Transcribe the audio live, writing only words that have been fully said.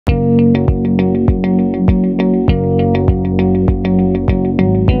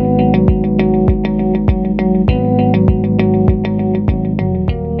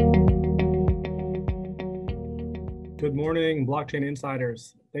Blockchain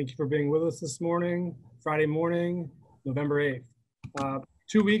Insiders. Thank you for being with us this morning, Friday morning, November 8th.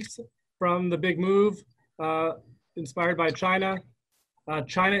 2 weeks from the big move inspired by China.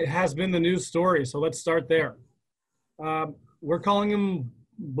 China has been the news story, so let's start there. We're calling them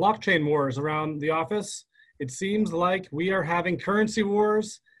blockchain wars around the office. It seems like we are having currency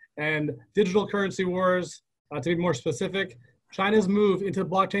wars and digital currency wars. To be more specific, China's move into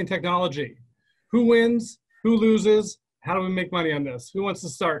blockchain technology. Who wins? Who loses? How do we make money on this? Who wants to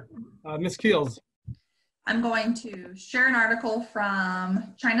start? Ms. Keels. I'm going to share an article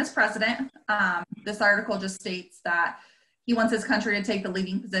from China's president. This article just states that he wants his country to take the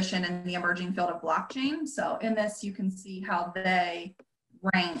leading position in the emerging field of blockchain. So in this, you can see how they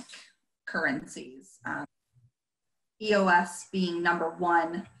rank currencies. EOS being number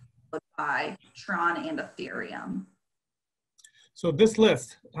 1, followed by Tron and Ethereum. So this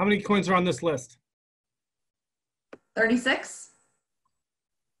list, how many coins are on this list? 36,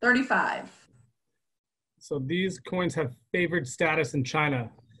 35. So these coins have favored status in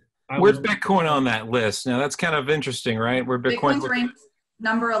China. Where's Bitcoin on that list? Now that's kind of interesting, right? Where Bitcoin's ranked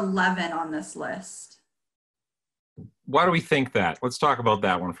number 11 on this list. Why do we think that? Let's talk about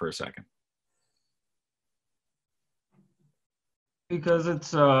that one for a second. Because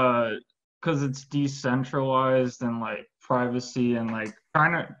it's decentralized and like privacy and like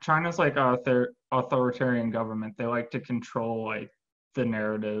China's like authoritarian government. They like to control like the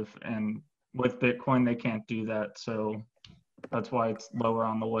narrative, and with Bitcoin they can't do that. So that's why it's lower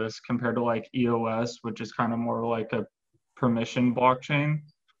on the list compared to like EOS, which is kind of more like a permission blockchain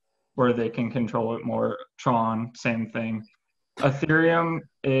where they can control it more. Tron, same thing. Ethereum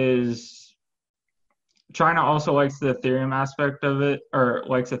is, China also likes the Ethereum aspect of it, or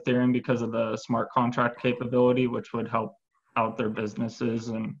likes Ethereum because of the smart contract capability, which would help out their businesses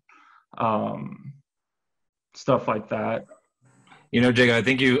and stuff like that. You know, Jacob,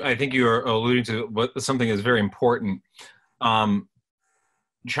 I think you are alluding to something that's very important.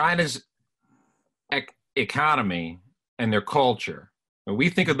 China's economy and their culture. We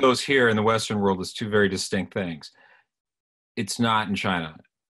think of those here in the Western world as two very distinct things. It's not in China.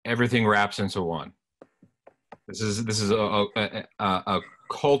 Everything wraps into one. This is a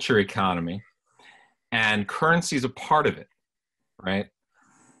culture economy, and currency is a part of it, right?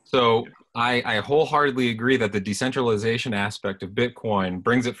 So I wholeheartedly agree that the decentralization aspect of Bitcoin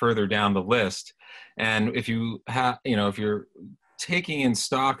brings it further down the list. And if you have, if you're taking in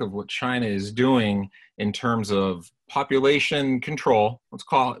stock of what China is doing in terms of population control, let's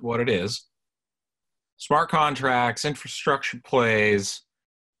call it what it is, smart contracts, infrastructure plays,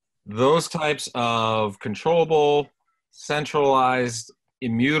 those types of controllable, centralized,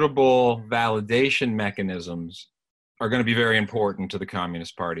 immutable validation mechanisms are going to be very important to the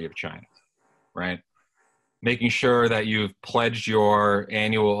Communist Party of China, right? Making sure that you've pledged your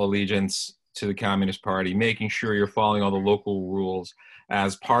annual allegiance to the Communist Party, making sure you're following all the local rules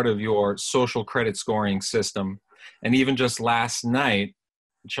as part of your social credit scoring system. And even just last night,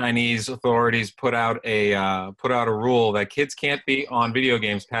 Chinese authorities put out a rule that kids can't be on video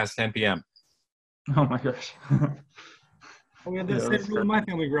games past 10 p.m. Oh my gosh. We had the same rule in my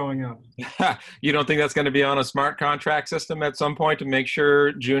family growing up. You don't think that's going to be on a smart contract system at some point to make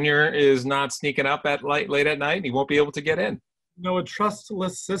sure Junior is not sneaking up at late at night and he won't be able to get in? No, a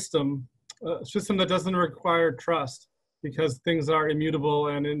trustless system, a system that doesn't require trust because things are immutable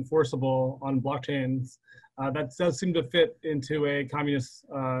and enforceable on blockchains. That does seem to fit into a communist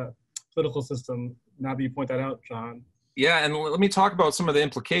political system. Now that you point that out, John. Yeah, and let me talk about some of the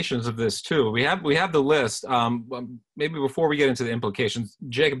implications of this too. We have the list. Maybe before we get into the implications,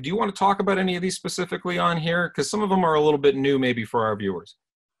 Jacob, do you want to talk about any of these specifically on here? Because some of them are a little bit new, maybe for our viewers.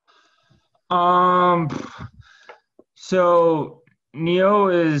 So Neo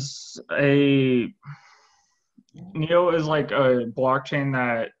is like a blockchain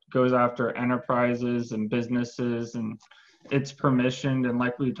that goes after enterprises and businesses, and it's permissioned. And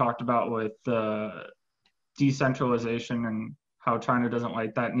like we talked about with decentralization and how China doesn't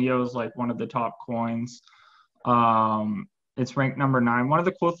like that, Neo is like one of the top coins. It's ranked number 9. One of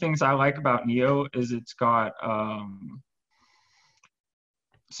the cool things I like about Neo is it's got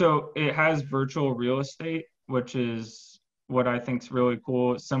so it has virtual real estate, which is what I think is really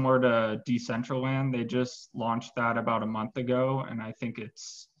cool. Similar to Decentraland, they just launched that about a month ago, and I think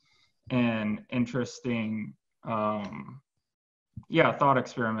it's an interesting thought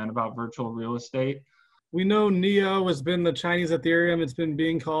experiment about virtual real estate. We know Neo has been the Chinese Ethereum. It's been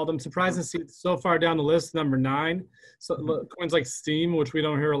being called. I'm surprised to see it so far down the list, number 9. So coins like Steam, which we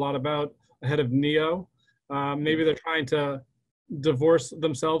don't hear a lot about, ahead of Neo. Maybe they're trying to divorce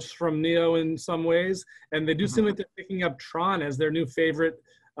themselves from Neo in some ways, and they do seem like they're picking up Tron as their new favorite,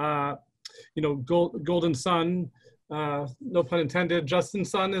 golden sun. No pun intended. Justin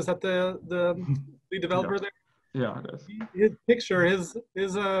Sun, is that the lead developer there? Yeah, it is. His picture,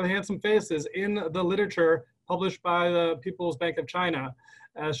 his handsome face is in the literature published by the People's Bank of China,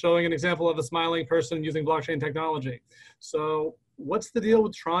 showing an example of a smiling person using blockchain technology. So what's the deal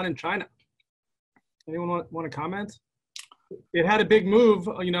with Tron in China? Anyone want to comment? It had a big move,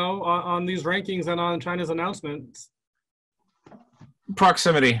 on these rankings and on China's announcements.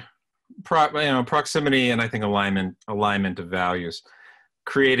 Proximity, proximity, and I think alignment of values,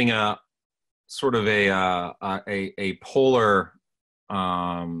 creating a sort of a polar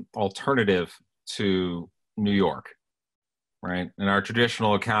alternative to New York, right? In our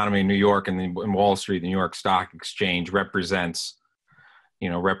traditional economy, New York and Wall Street, the New York Stock Exchange represents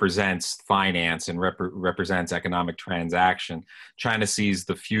finance and represents economic transaction. China sees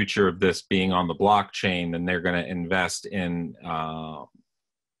the future of this being on the blockchain, and they're going to invest in, they're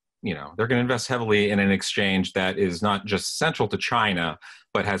going to invest heavily in an exchange that is not just central to China,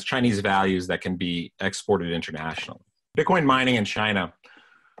 but has Chinese values that can be exported internationally. Bitcoin mining in China.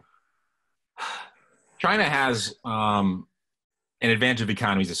 China has an advantage of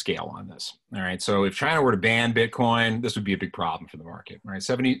economies of scale on this. All right. So if China were to ban Bitcoin, this would be a big problem for the market. Right.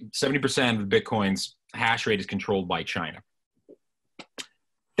 70% of Bitcoin's hash rate is controlled by China.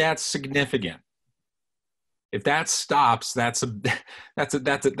 That's significant. If that stops, that's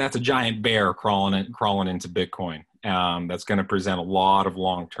a giant bear crawling into Bitcoin. That's going to present a lot of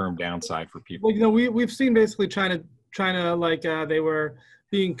long-term downside for people. Well, we've seen basically China like they were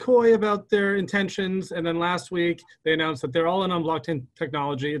being coy about their intentions, and then last week they announced that they're all in on blockchain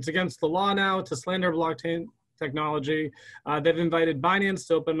technology. It's against the law now to slander blockchain technology. They've invited Binance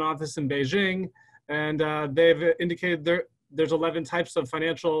to open an office in Beijing, and they've indicated there's 11 types of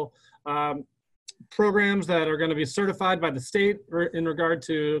financial programs that are going to be certified by the state in regard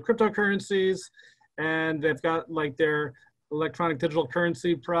to cryptocurrencies, and they've got like their electronic digital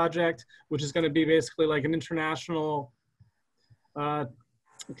currency project, which is going to be basically like an international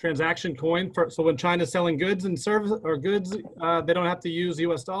transaction coin. So when China's selling goods and service or goods, they don't have to use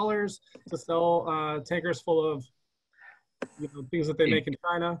US dollars to sell tankers full of things that they make in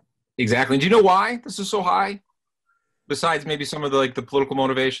China. Exactly. And do you know why this is so high? Besides maybe some of the political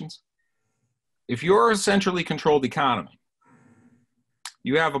motivations? If you're a centrally controlled economy,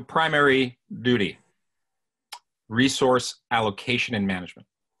 you have a primary duty: resource allocation and management.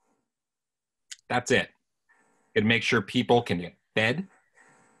 That's it. It makes sure people can get fed,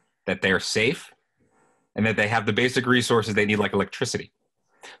 that they're safe, and that they have the basic resources they need, like electricity.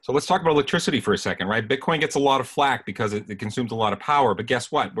 So let's talk about electricity for a second, right? Bitcoin gets a lot of flack because it consumes a lot of power, but guess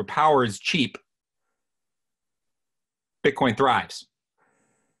what? Where power is cheap, Bitcoin thrives.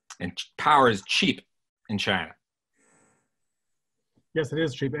 And power is cheap in China. Yes, it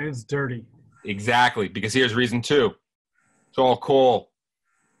is cheap, and it's dirty. Exactly, because here's reason two. It's all coal.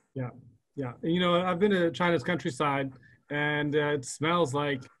 Yeah. I've been to China's countryside, and it smells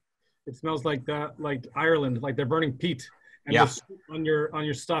like Ireland, like they're burning peat and on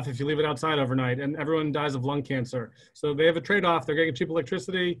your stuff if you leave it outside overnight, and everyone dies of lung cancer. So they have a trade-off. They're getting cheap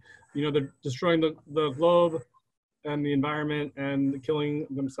electricity. They're destroying the globe and the environment and killing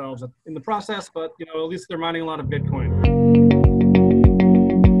themselves in the process. But at least they're mining a lot of Bitcoin.